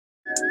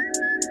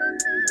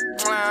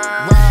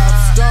Rob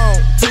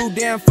Stone, 2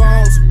 damn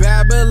phones,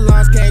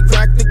 Babylons can't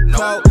crack the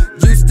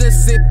code. Used to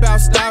sip out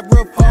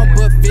styrofoam,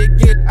 but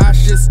figured I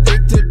should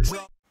stick to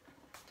drugs.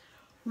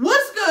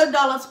 What's good,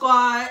 Dollar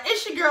Squad?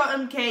 It's your girl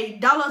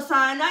MK $.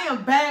 I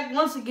am back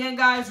once again,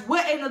 guys,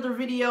 with another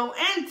video,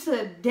 and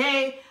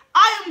today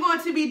I am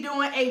going to be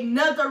doing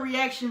another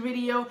reaction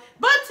video,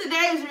 but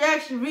today's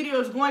reaction video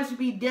is going to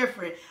be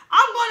different.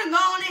 I'm going to go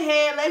on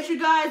ahead, let you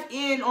guys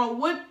in on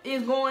what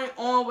is going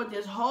on with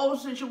this whole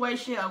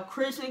situation of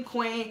Chris and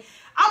Queen.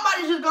 I'm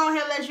about to just go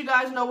ahead and let you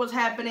guys know what's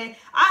happening.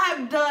 I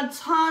have done a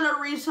ton of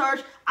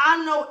research.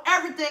 I know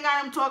everything I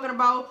am talking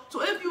about.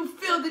 So if you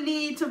feel the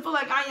need to feel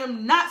like I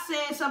am not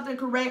saying something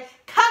correct,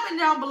 comment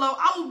down below.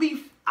 I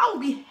will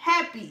be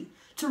happy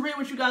to read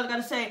what you guys got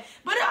to say.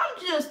 But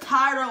I'm just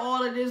tired of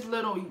all of this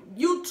little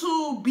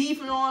YouTube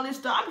beef and all this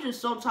stuff. I'm just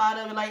so tired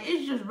of it. Like,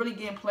 it's just really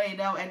getting played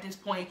out at this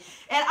point.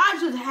 And I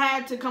just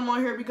had to come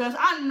on here because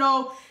I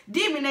know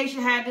Demon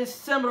Nation had this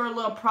similar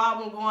little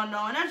problem going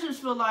on. And I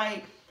just feel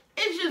like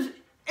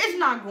it's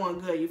not going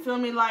good. You feel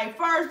me? Like,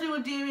 first it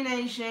was Demon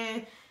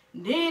Nation,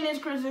 then it's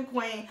Chris and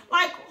Queen.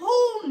 Like,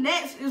 who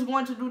next is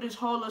going to do this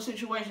whole little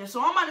situation?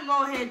 So I'm about to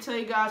go ahead and tell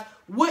you guys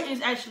what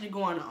is actually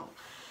going on.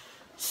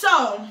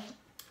 So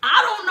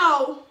I don't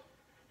know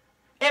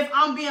if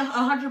I'm being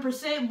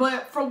 100%,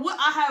 but from what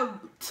I have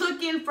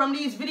took in from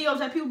these videos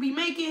that people be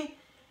making,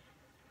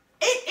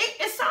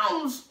 it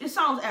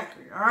sounds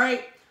accurate, all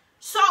right?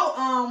 So,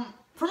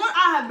 from what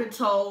I have been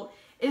told,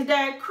 is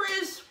that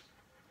Chris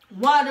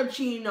wound up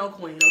cheating on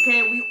Queen,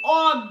 okay? We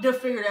all did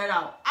figure that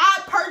out.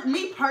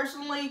 Me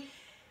personally,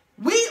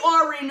 we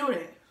already knew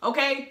that,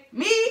 okay?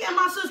 Me and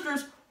my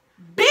sisters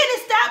been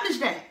established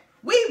that.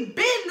 We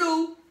been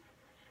knew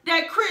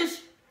that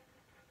Chris,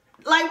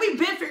 like, we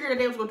been figured that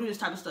they was gonna do this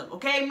type of stuff,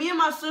 okay? Me and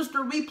my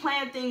sister, we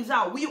planned things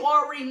out. We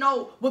already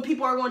know what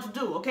people are going to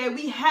do, okay?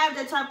 We have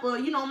that type of,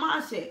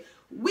 mindset.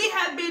 We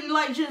have been,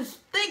 like, just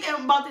thinking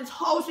about this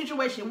whole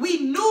situation. We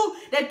knew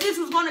that this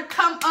was gonna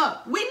come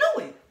up. We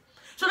knew it.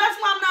 So that's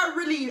why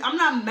I'm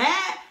not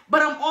mad,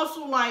 but I'm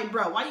also like,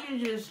 bro, why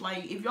you just,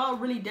 like, if y'all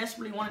really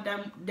desperately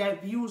wanted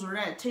that views or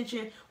that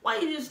attention, why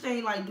you just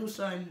ain't, like, do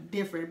something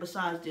different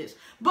besides this?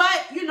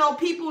 But,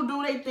 people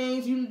do their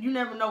things. You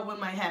never know what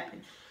might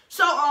happen.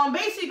 So,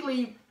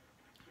 basically,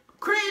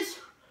 Chris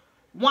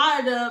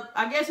wanted to,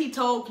 I guess he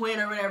told Quinn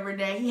or whatever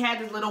that he had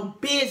this little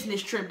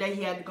business trip that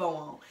he had to go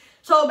on.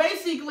 So,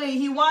 basically,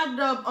 he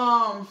wound up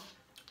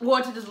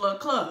going to this little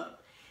club.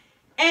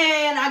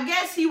 And I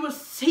guess he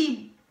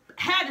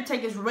had to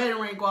take his wedding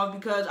ring off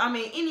because, I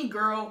mean, any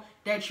girl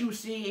that you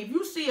see, if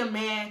you see a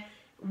man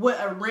with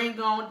a ring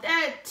on,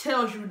 that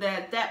tells you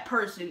that that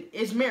person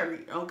is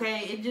married, okay?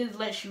 It just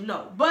lets you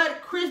know.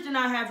 But Chris did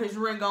not have his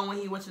ring on when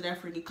he went to that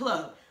freaking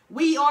club.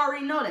 We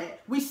already know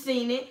that. We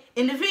seen it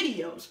in the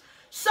videos.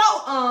 So,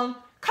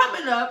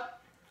 coming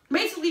up,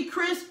 basically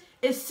Chris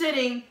is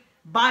sitting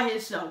by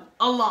himself,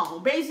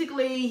 alone.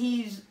 Basically,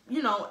 he's,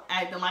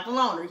 acting like a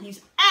loner.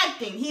 He's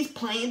acting. He's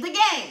playing the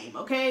game,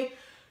 okay?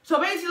 So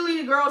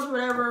basically, the girls or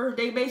whatever,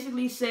 they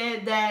basically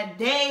said that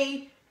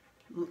they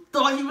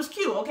thought he was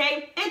cute,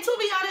 okay? And to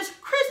be honest,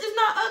 Chris is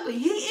not ugly.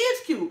 He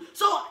is cute.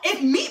 So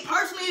if me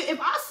personally, if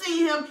I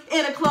seen him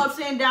in a club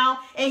sitting down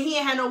and he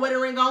ain't had no wedding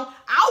ring on,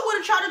 I would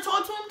have tried to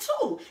talk to him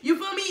too. You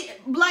feel me?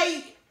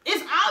 Like,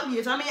 it's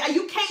obvious. I mean,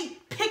 you can't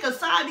pick a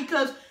side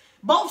because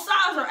both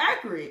sides are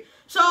accurate.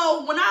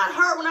 So when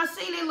I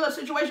seen that little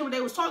situation what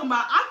they was talking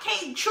about, I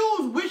can't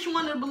choose which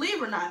one to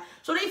believe or not.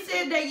 So they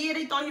said that, yeah,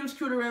 they thought he was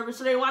cute or whatever,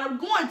 so they wound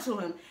up going to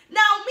him.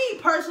 Now, me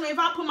personally, if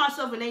I put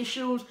myself in their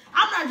shoes,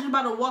 I'm not just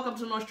about to walk up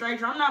to no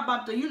stranger. I'm not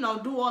about to,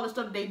 do all the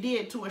stuff that they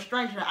did to a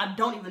stranger that I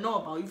don't even know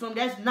about. You feel me?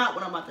 That's not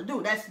what I'm about to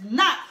do. That's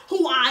not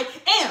who I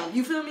am.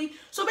 You feel me?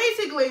 So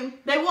basically,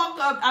 they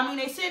walked up. I mean,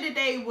 they said that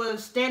they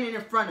was standing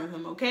in front of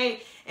him,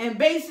 okay? And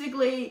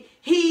basically,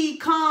 he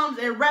comes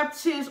and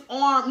wraps his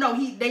arm. No,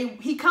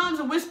 he comes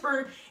and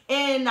whispers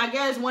in, I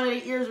guess, one of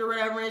the ears or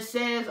whatever, and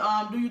says,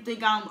 do you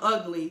think I'm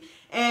ugly?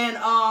 And,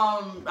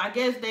 I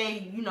guess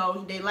they,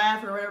 they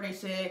laughed or whatever they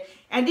said.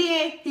 And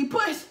then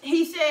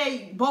he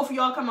said, both of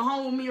y'all coming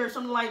home with me or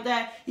something like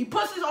that. He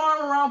puts his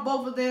arm around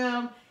both of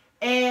them.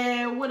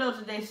 And what else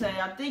did they say?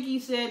 I think he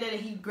said that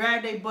he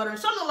grabbed their butt or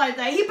something like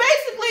that. He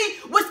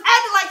basically was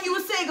acting like he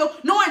was single,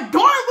 knowing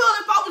darn well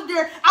if I was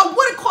there, I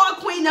would have called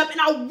Queen up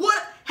and I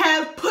would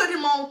have put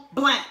him on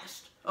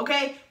blast.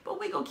 Okay? But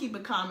we gonna keep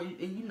it calm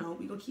and,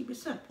 we gonna keep it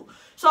simple.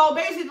 So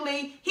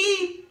basically,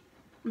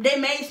 they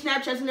made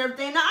Snapchats and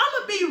everything. Now,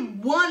 I'm gonna be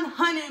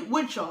 100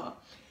 with y'all.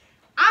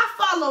 I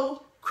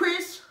follow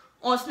Chris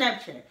on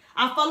Snapchat.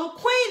 I follow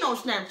Queen on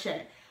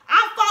Snapchat.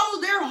 I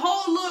follow their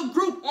whole little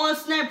group on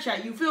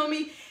Snapchat. You feel me?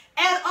 And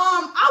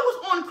I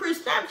was on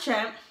Chris'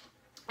 Snapchat,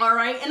 all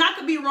right? And I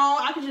could be wrong.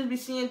 I could just be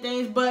seeing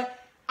things. But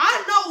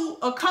I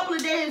know a couple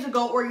of days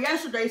ago or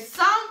yesterday,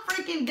 some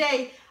freaking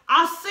day,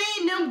 I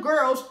seen them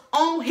girls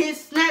on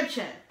his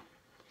Snapchat.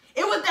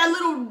 It was that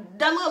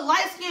little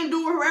light-skinned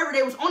dude or whoever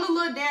they was on the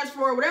little dance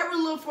floor, whatever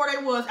little floor they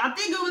was. I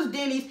think it was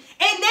Denny's.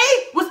 And they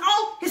was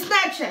on his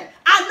Snapchat.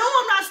 I know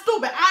I'm not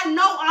stupid. I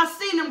know I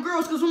seen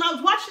girls, because when I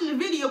was watching the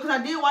video, because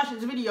I did watch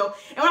this video,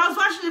 and when I was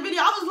watching the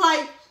video, I was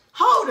like,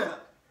 hold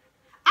up.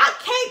 I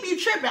can't be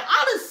tripping.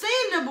 I done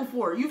seen them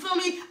before. You feel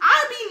me?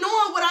 I be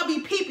knowing what I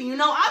be peeping. You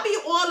know, I be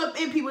all up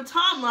in people's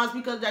timelines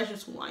because that's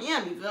just who I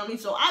am. You feel me?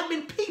 So I've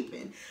been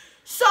peeping.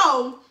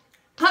 So,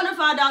 come to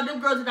find out, them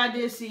girls that I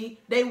did see,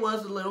 they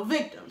was the little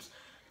victims.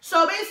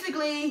 So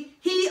basically,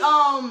 he,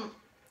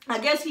 I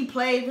guess he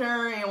played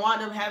her and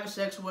wound up having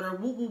sex with her,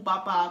 whoop whoop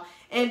bop bop,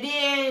 and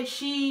then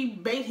he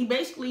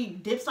basically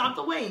dips out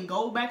the way and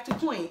go back to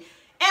Queen.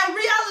 And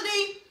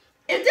reality,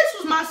 if this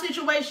was my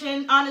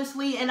situation,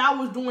 honestly, and I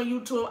was doing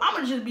YouTube, I'm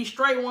gonna just be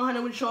straight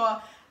 100 with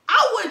y'all.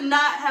 I would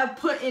not have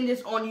put in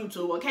this on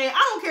YouTube, okay? I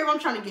don't care if I'm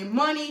trying to get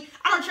money.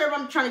 I don't care if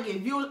I'm trying to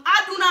get views.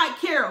 I do not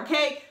care,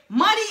 okay?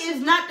 Money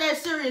is not that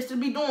serious to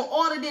be doing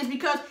all of this,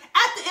 because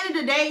at the end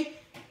of the day,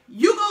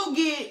 you go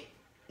get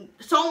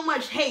so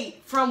much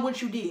hate from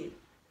what you did.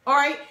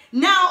 Alright?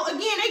 Now,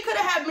 again, they could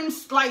have been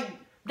like,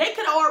 they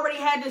could have already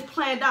had this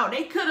planned out.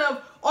 They could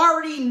have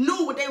already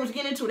knew what they was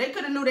getting into. They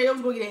could have knew they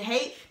was going to get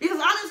hate. Because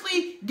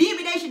honestly,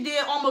 DB Nation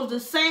did almost the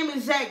same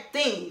exact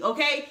thing.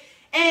 Okay?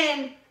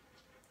 And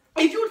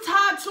if you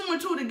tie 2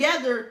 and 2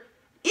 together,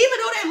 even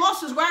though they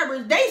lost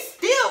subscribers, they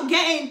still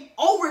gained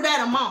over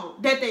that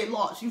amount that they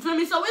lost. You feel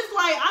me? So it's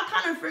like, I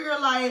kind of figure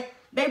like,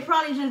 they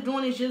probably just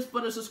doing this just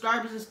for the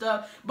subscribers and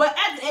stuff. But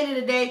at the end of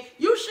the day,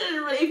 you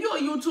shouldn't really, if you're a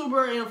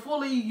YouTuber and a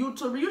fully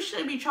YouTuber, you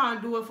shouldn't be trying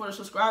to do it for the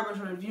subscribers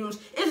or the views.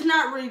 It's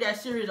not really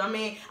that serious. I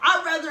mean,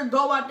 I'd rather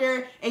go out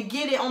there and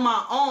get it on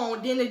my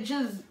own than to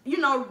just, you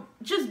know,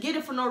 just get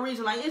it for no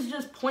reason. Like, it's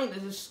just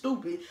pointless. It's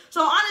stupid.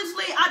 So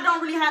honestly, I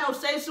don't really have no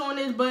say-so in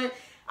this, but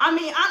I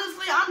mean,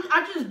 honestly,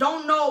 I just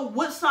don't know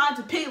what side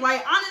to pick.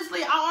 Like,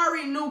 honestly, I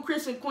already knew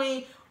Chris and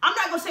Queen. I'm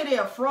not going to say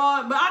they're a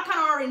fraud, but I kind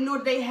of already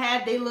knew they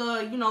had their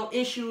little, you know,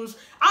 issues.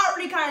 I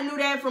already kind of knew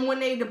that from when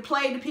they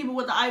played the people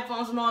with the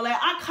iPhones and all that.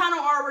 I kind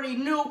of already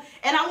knew,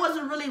 and I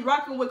wasn't really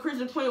rocking with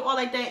Chris and Queen or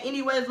like that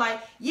anyways. Like,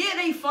 yeah,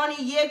 they funny.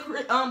 Yeah,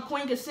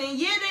 Queen can sing.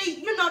 Yeah, they,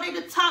 you know, they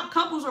the top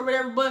couples or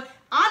whatever, but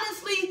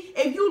honestly,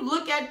 if you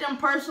look at them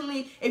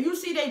personally, if you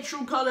see their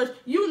true colors,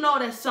 you know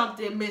there's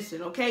something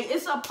missing, okay?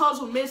 It's a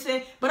puzzle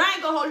missing, but I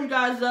ain't gonna hold you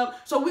guys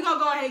up. So we're gonna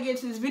go ahead and get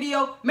into this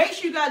video. Make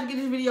sure you guys give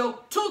this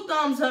video 2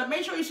 thumbs up.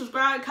 Make sure you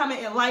subscribe,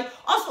 comment, and like.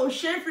 Also,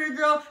 share for your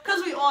girl,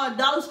 because we are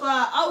Dollar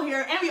Squad out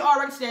here, and we are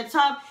right to that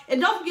top.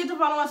 And don't forget to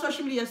follow my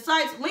social media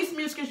sites. Links in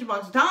the description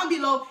box down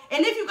below.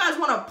 And if you guys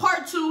want a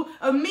part 2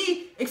 of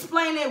me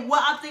explaining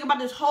what I think about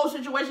this whole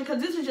situation,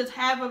 because this is just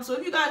half of it. So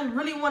if you guys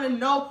really want to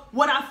know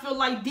what I feel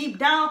like deep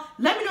down,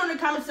 let me know in the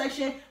comment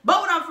section.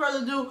 But without further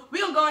ado,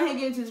 we're gonna go ahead and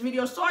get into this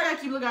video. Sorry I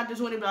keep looking at this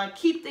window, but I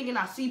keep thinking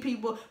I see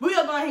people. We're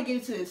gonna go ahead and get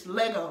into this.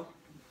 Lego.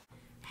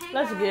 Hey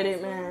Let's guys, get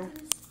it, man.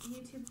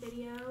 YouTube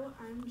video.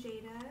 I'm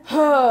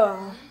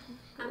Jada.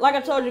 Like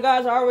I told you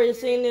guys, I already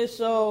seen this,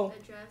 so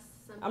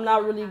I'm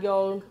not really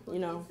going, you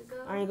know,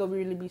 I ain't gonna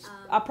really be,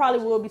 I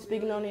probably will be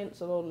speaking on it,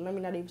 so let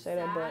me not even say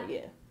that, but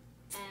yeah.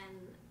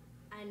 And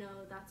I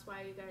know that's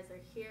why you guys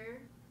are here.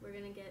 We're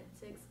gonna get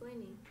to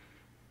explaining.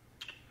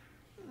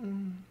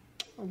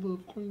 I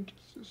love Queen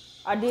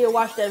kisses. I did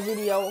watch that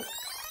video.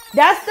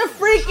 That's the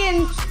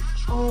freaking,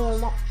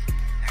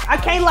 I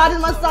can't lie, this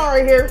is my song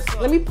right here.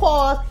 Let me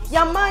pause.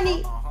 Your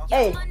money,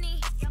 hey.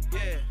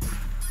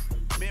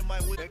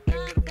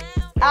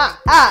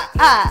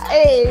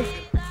 Hey.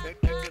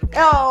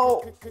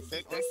 Oh.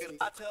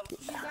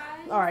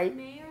 All right,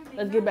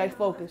 let's get back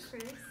focused.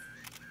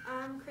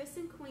 Chris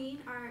and Queen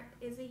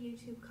is a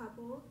YouTube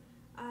couple.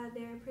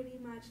 They're pretty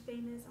much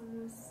famous,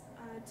 almost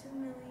 2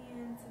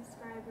 million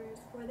subscribers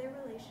for their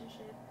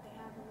relationship. They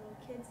have a little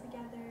kid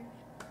together.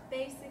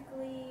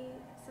 Basically,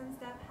 some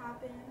stuff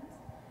happened.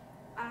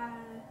 How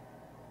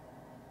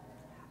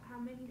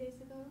many days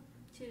ago?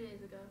 2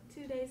 days ago.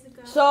 2 days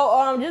ago.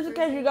 So, just in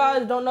case you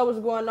guys don't know what's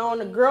going on,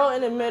 the girl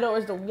in the middle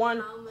is the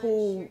one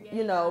who,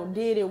 you know,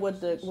 did it with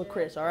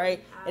Chris, all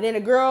right? And then the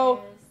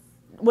girl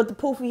with the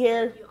poofy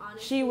hair,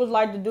 she was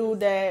like the dude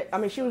that, I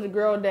mean, she was the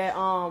girl that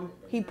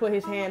he put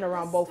his hand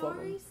around both of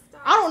them.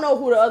 I don't know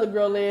who the other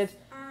girl is.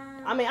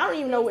 I mean, I don't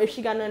even know if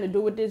she got nothing to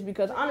do with this,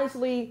 because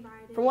honestly,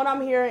 from what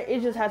I'm hearing,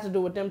 it just has to do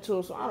with them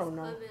too, so I don't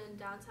know. Live in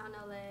downtown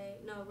LA.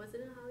 No, was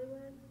it in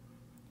Hollywood?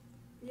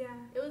 Yeah,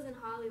 it was in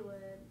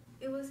Hollywood.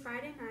 It was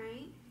Friday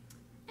night,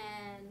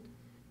 and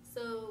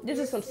so this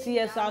is some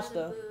CSI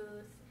stuff.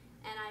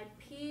 And I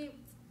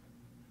peeped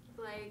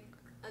like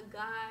a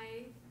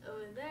guy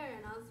over there,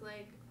 and I was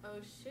like,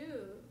 oh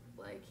shoot,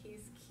 like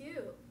he's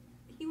cute.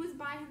 He was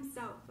by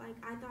himself. Like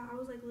I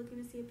was like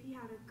looking to see if he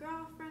had a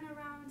girlfriend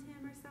around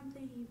him or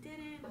something. He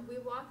didn't. We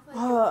walked like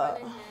in front of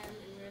him, and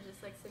we were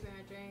just like sipping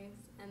our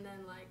drinks, and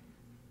then like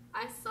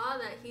I saw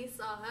that he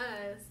saw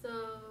us.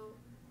 So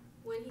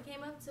when he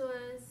came up to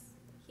us,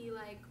 he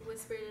like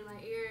whispered in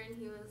my ear, and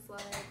he was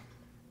like,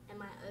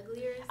 "Am I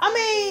ugly or something?" I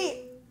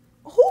mean,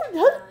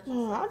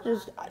 I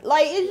just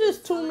like, it's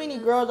just too many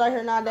girls out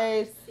here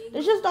nowadays.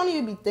 They just don't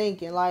even be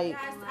thinking. Like,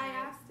 I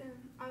asked him.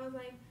 I was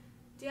like,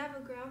 "Do you have a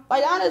girlfriend?"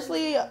 Like,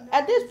 honestly,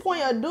 at this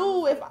point, a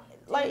dude, if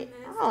like,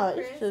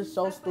 it's just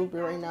so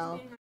stupid right now.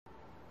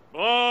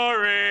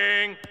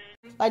 Boring.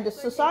 Like, the But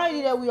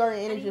society that we are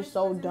in and is he just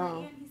so whispers in my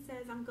dumb. ear and he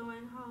says, "I'm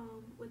going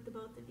home with the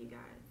both of you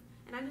guys,"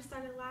 and I just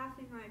started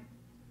laughing like,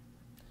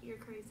 "You're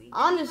crazy."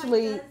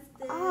 Honestly, and he, like, does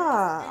this,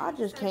 I and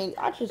he just starts can't.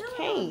 I just filming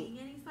can't. me,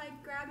 and he's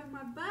like grabbing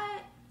my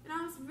butt, and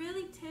I was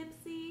really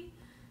tipsy.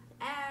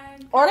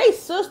 And Are they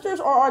sisters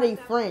or are they at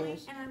that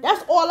friends? point, and I'm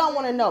That's like, all I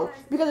want to know.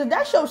 Because if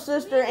that's your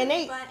sister and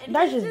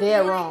that's just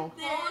dead wrong.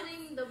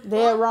 holding the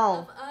Dead both wrong.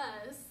 of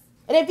us.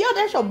 And if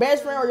that's your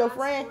best friend or your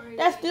friend,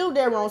 that's still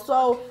dead wrong.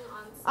 So,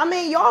 I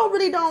mean, y'all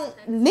really don't,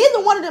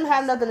 neither one of them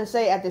have nothing to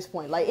say at this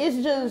point. Like, it's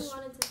just,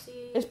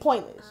 it's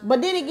pointless.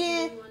 But then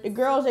again, the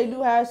girls, they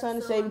do have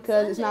something to say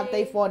because it's not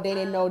their fault. They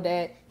didn't know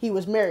that he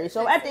was married.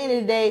 So at the end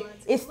of the day,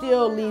 it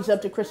still leads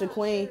up to Chris and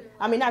Queen.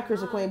 I mean, not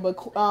Chris and Queen, but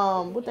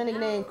what's that nigga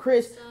name?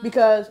 Chris,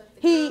 because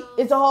he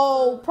is the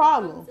whole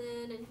problem.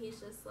 And he's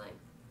just like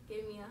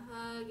giving me a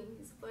hug and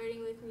he's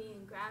flirting with me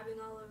and grabbing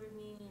all over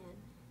me, and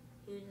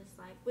he was just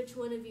like, "Which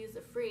one of you is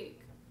a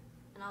freak?"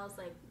 And I was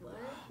like, "What?"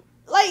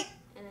 Like,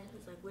 and then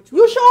he's like, "Which you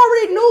one?" sure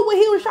already knew what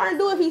he was trying to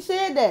do if he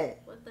said that.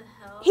 What the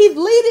hell? He's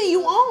leading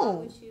you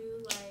on.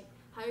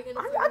 How you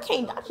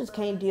gonna I just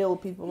can't deal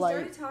with people He like.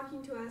 started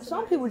talking to us Some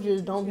about people his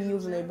just YouTube don't be channel.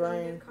 using their We had a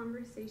brain. good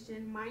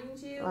conversation, mind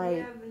you. Like, we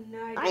have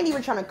no idea. I ain't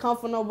even trying to come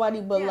for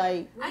nobody, but Yeah.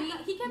 like,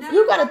 He kept Never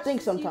you gotta watched think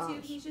his sometimes.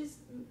 YouTube. He just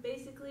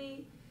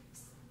basically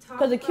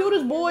Because the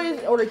cutest boys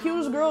or the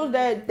cutest girls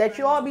that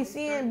you all be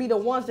seeing be the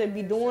ones that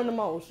be doing the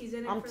most. He's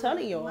in it I'm for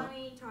telling the y'all.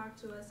 money, talk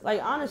to us Like,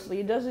 about, honestly,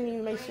 it doesn't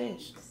even make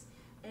pranks sense.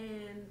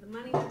 And the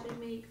money that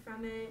they make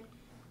from it,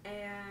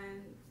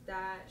 and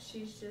that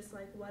she's just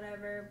like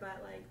whatever,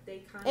 but like they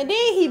kind of. And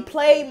then he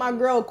played my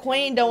girl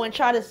Queen though and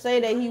tried to say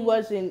that he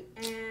wasn't.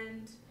 And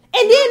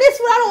then this is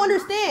what I don't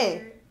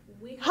understand.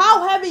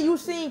 How haven't you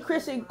seen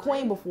Chris and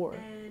Queen before?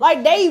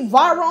 Like, they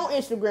viral on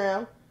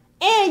Instagram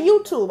and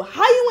YouTube.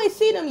 How you ain't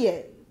see them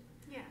yet?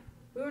 Yeah,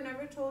 we were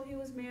never told he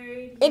was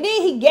married. And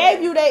then he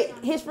gave you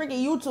his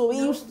freaking YouTube, and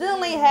you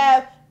still ain't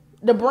have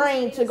the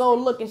brain to go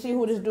look and see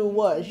who this dude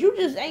was. You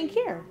just ain't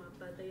care.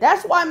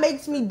 That's why it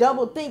makes me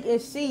double think and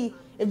see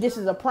if this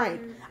is a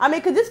prank. I mean,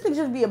 because this could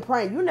just be a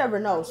prank. You never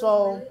know.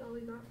 So,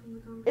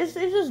 it's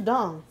just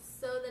dumb.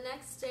 So the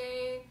next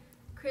day,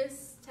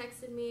 Chris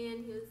texted me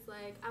and he was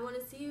like, "I want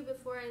to see you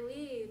before I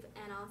leave."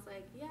 And I was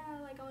like, "Yeah,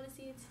 like I want to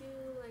see you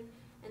too." Like,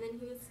 and then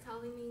he was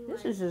telling me, This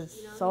like, is just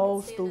you know,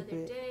 so he could stay another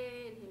stupid.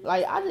 day, and he was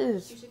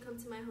Like, you should come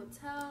to my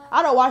hotel.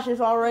 I don't watch this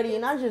already,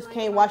 and I just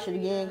can't watch it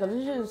again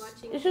because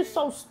it's just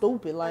so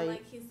stupid. And,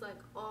 Like, he's like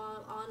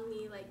all on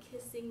me, like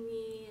kissing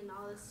me and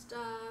all this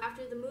stuff.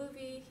 After the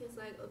movie, he was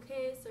like,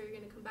 "Okay, so you're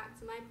gonna come back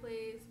to my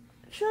place."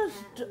 just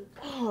And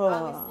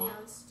obviously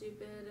I was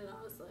stupid, and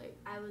I was like,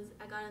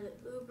 I got in the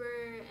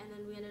Uber, and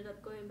then we ended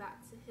up going back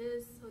to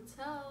his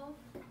hotel.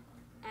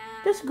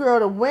 And this girl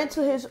that went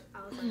to his.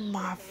 I was like,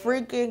 My okay,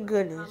 freaking how am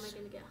goodness. I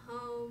gonna get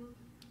home?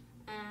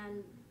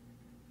 And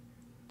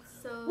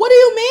so What do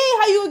you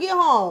mean? How you would get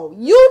home?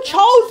 You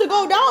chose to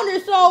go down there,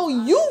 so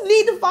you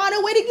need to find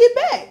a way to get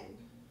back.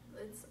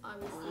 it's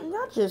obviously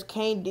I just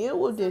can't deal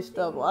with this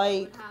stuff. something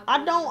Like, would I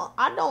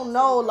happen. don't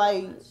know.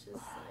 Like, It's just,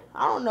 like,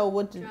 I don't know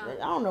what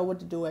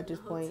to do at this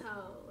point.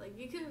 hotel. Like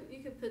you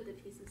could put the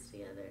pieces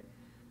together,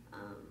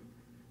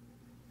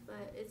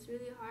 but it's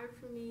really hard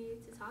for me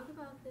to talk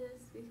about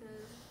this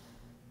because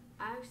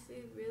I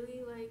actually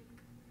really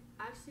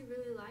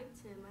liked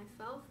him. I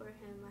fell for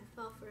him. I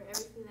fell for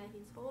everything that he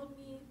told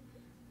me,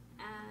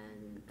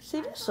 and See,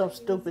 I this is thought some he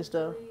stupid was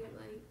stuff. really,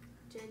 like,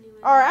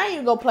 genuine. All right, I ain't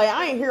even gonna play.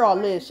 I ain't hear all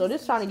this, so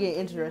this trying to get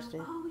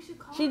interesting. Oh, we should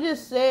call She him.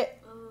 just said,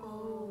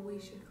 Oh, we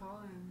should call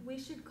him. We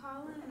should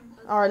call him.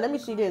 all right, let me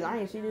see this. I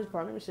ain't see this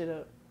part. Let me sit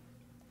up.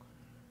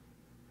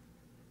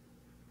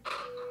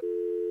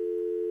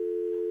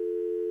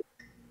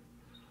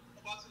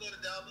 About to go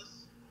to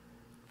Dallas.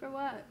 For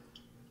what?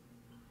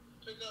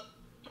 Pick up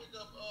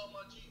my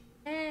Jeep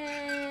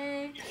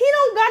Hey. He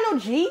don't got no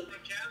Jeep. from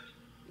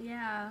Cali.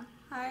 Yeah.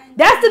 Hi.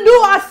 That's the dude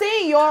I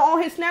seen y'all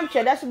on his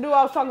Snapchat. That's the dude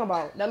I was talking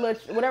about. That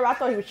little whatever. I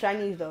thought he was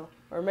Chinese though,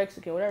 or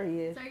Mexican, whatever he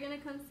is. So you're gonna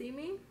come see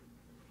me?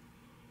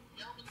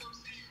 Yeah, I'm gonna come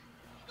see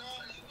you.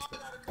 You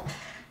gotta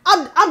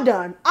come. I'm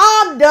done.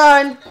 I'm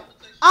done.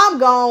 I'm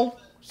gone.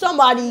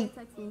 Somebody.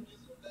 Text me.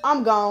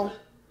 I'm gone.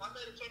 I made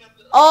it turn up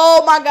the.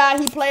 Oh my God,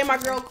 he played my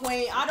girl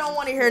Queen. I don't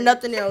want to hear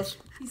nothing else.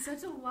 He's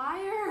such a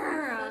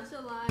liar. Such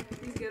a liar.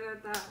 He's good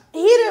at that.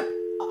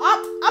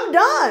 I'm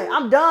done.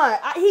 I'm done.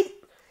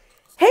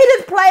 He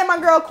just played my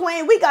girl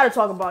Queen. We gotta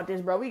talk about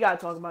this, bro. We gotta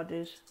talk about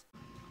this.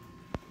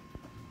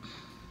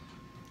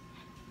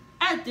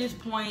 At this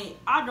point,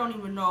 I don't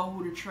even know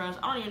who to trust.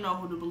 I don't even know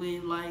who to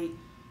believe. Like,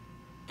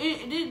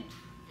 it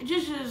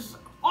just is.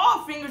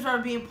 All fingers are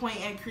being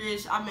pointed at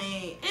Chris. I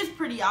mean, it's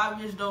pretty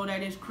obvious though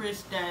that it's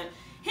Chris that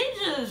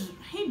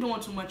he doing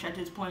too much at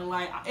this point.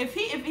 Like, if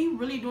he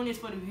really doing this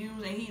for the views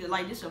and he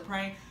like this a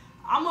prank,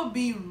 I'm gonna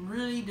be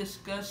really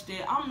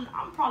disgusted. I'm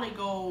probably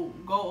go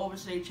over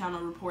to their channel,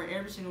 report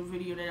every single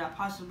video that I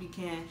possibly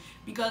can,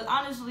 because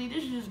honestly,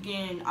 this is just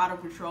getting out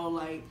of control.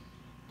 Like,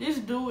 this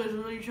dude is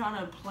really trying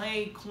to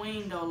play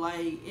Queen though.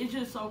 Like, it's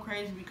just so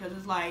crazy because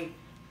it's like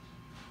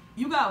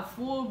you got a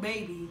full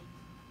baby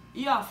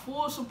You got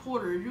full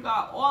supporters. You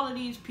got all of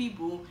these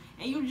people,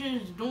 and you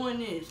just doing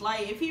this.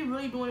 Like, if he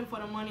really doing it for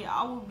the money,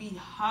 I would be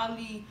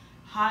highly,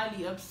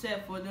 highly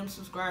upset for them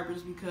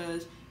subscribers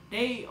because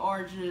they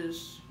are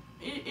just.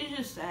 It's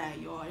just sad,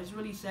 y'all. It's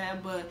really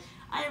sad, but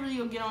I ain't really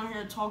gonna get on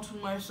here and talk too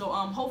much. So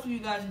hopefully you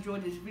guys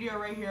enjoyed this video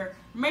right here.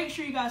 Make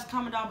sure you guys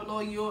comment down below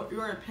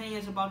your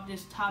opinions about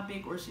this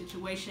topic or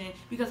situation,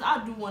 because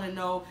I do want to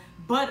know.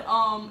 But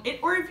or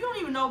if you don't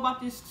even know about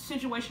this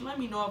situation, let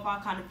me know if I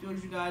kind of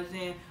filled you guys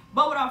in.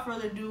 But without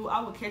further ado, I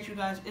will catch you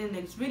guys in the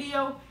next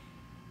video.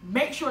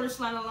 Make sure to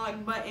slap the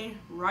like button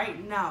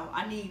right now.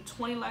 I need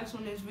 20 likes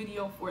on this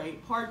video for a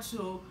part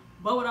 2.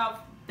 But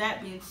without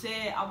that being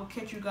said, I will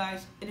catch you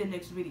guys in the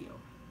next video.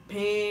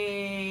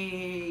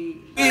 Peace.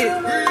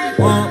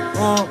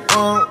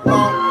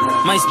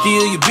 Might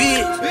steal your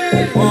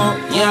bitch.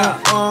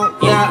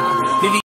 Yeah.